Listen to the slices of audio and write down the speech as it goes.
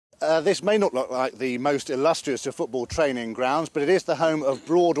This may not look like the most illustrious of football training grounds, but it is the home of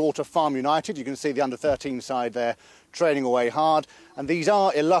Broadwater Farm United. You can see the under-13 side there training away hard, and these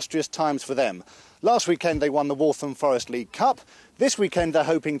are illustrious times for them. Last weekend they won the Waltham Forest League Cup. This weekend they're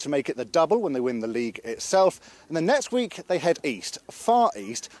hoping to make it the double when they win the league itself. And then next week they head east, far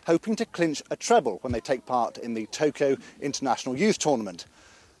east, hoping to clinch a treble when they take part in the Tokyo International Youth Tournament.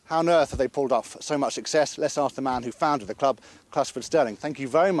 How on earth have they pulled off so much success? Let's ask the man who founded the club, Clusford Sterling. Thank you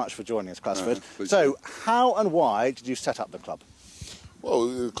very much for joining us, Clusford. So, how and why did you set up the club? Well,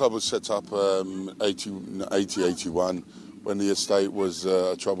 the club was set up 81 when the estate was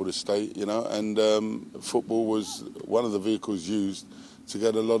a troubled estate, you know, and football was one of the vehicles used to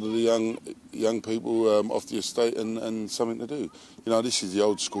get a lot of the young people off the estate and something to do. You know, this is the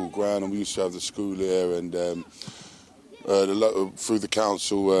old school ground, and we used to have the school here, and through the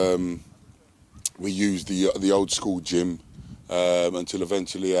council, we used the old school gym until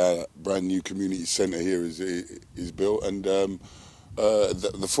eventually our brand new community centre here is built, and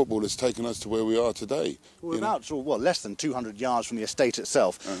the football has taken us to where we are today. We're about less than 200 yards from the estate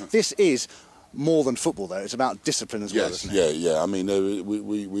itself. This is more than football, though. It's about discipline as well, isn't it? Yeah. I mean,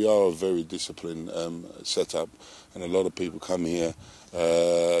 we are a very disciplined setup, and a lot of people come here,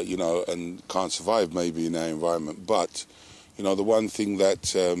 you know, and can't survive maybe in our environment. But, you know, the one thing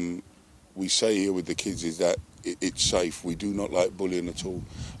that we say here with the kids is that it's safe. We do not like bullying at all.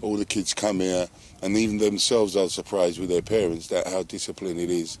 All the kids come here, and even themselves are surprised with their parents that how disciplined it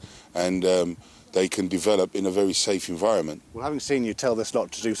is, and they can develop in a very safe environment. Well, having seen you tell this lot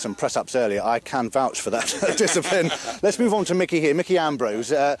to do some press-ups earlier, I can vouch for that discipline. Let's move on to Mickey here. Mickey Ambrose,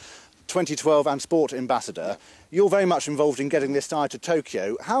 2012 and Sport Ambassador. You're very much involved in getting this side to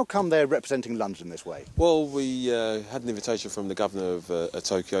Tokyo. How come they're representing London this way? Well, we had an invitation from the governor of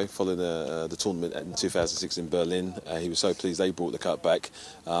Tokyo following the tournament in 2006 in Berlin. He was so pleased they brought the cup back.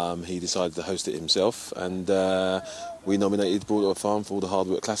 He decided to host it himself, and we nominated Broadwater Farm for all the hard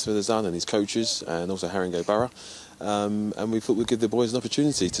work Clusford has done, and his coaches, and also Haringey Borough. And we thought we'd give the boys an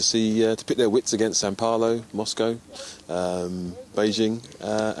opportunity to see to pit their wits against Sao Paulo, Moscow, Beijing,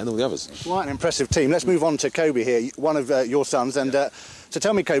 and all the others. Quite an impressive team. Let's move on to Kobie here, one of your sons. And so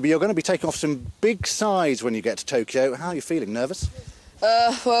tell me, Kobie, you're going to be taking off some big sides when you get to Tokyo. How are you feeling? Nervous?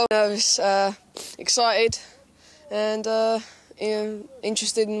 Well, nervous, excited, and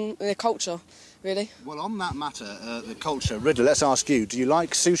interested in the culture, really. Well, on that matter, the culture, Riddler, let's ask you, do you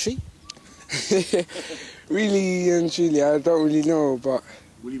like sushi? Really and truly, I don't really know, but...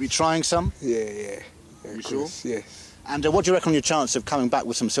 Will you be trying some? Yeah, you sure? Yes. And what do you reckon on your chance of coming back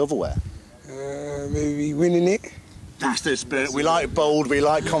with some silverware? Maybe winning it. That's the spirit. We like bold, we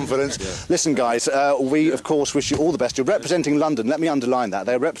like confidence. Listen, guys, we, of course, wish you all the best. You're representing London. Let me underline that.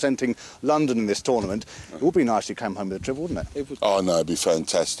 They're representing London in this tournament. It would be nice if you came home with a triple, wouldn't it? Oh, no, it'd be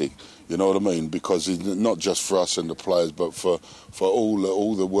fantastic. You know what I mean? Because it's not just for us and the players, but for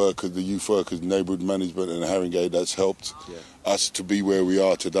all the workers, the youth workers, neighbourhood management and Haringey that's helped us to be where we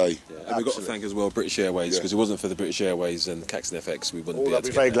are today. And we've got to thank as well British Airways, because if it wasn't for the British Airways and Caxton FX, we wouldn't be able to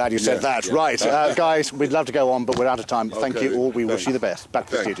get very glad you said that. Right, guys, we'd love to go on, but we're out of time. Thank you all. We wish you the best. Back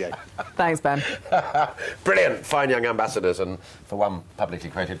to the studio. Thanks, Ben. Brilliant, fine young ambassadors, and for one publicly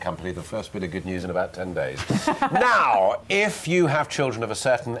created company, the first bit of good news in about 10 days. Now, if you have children of a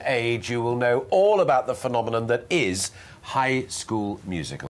certain age, you will know all about the phenomenon that is High School Musical.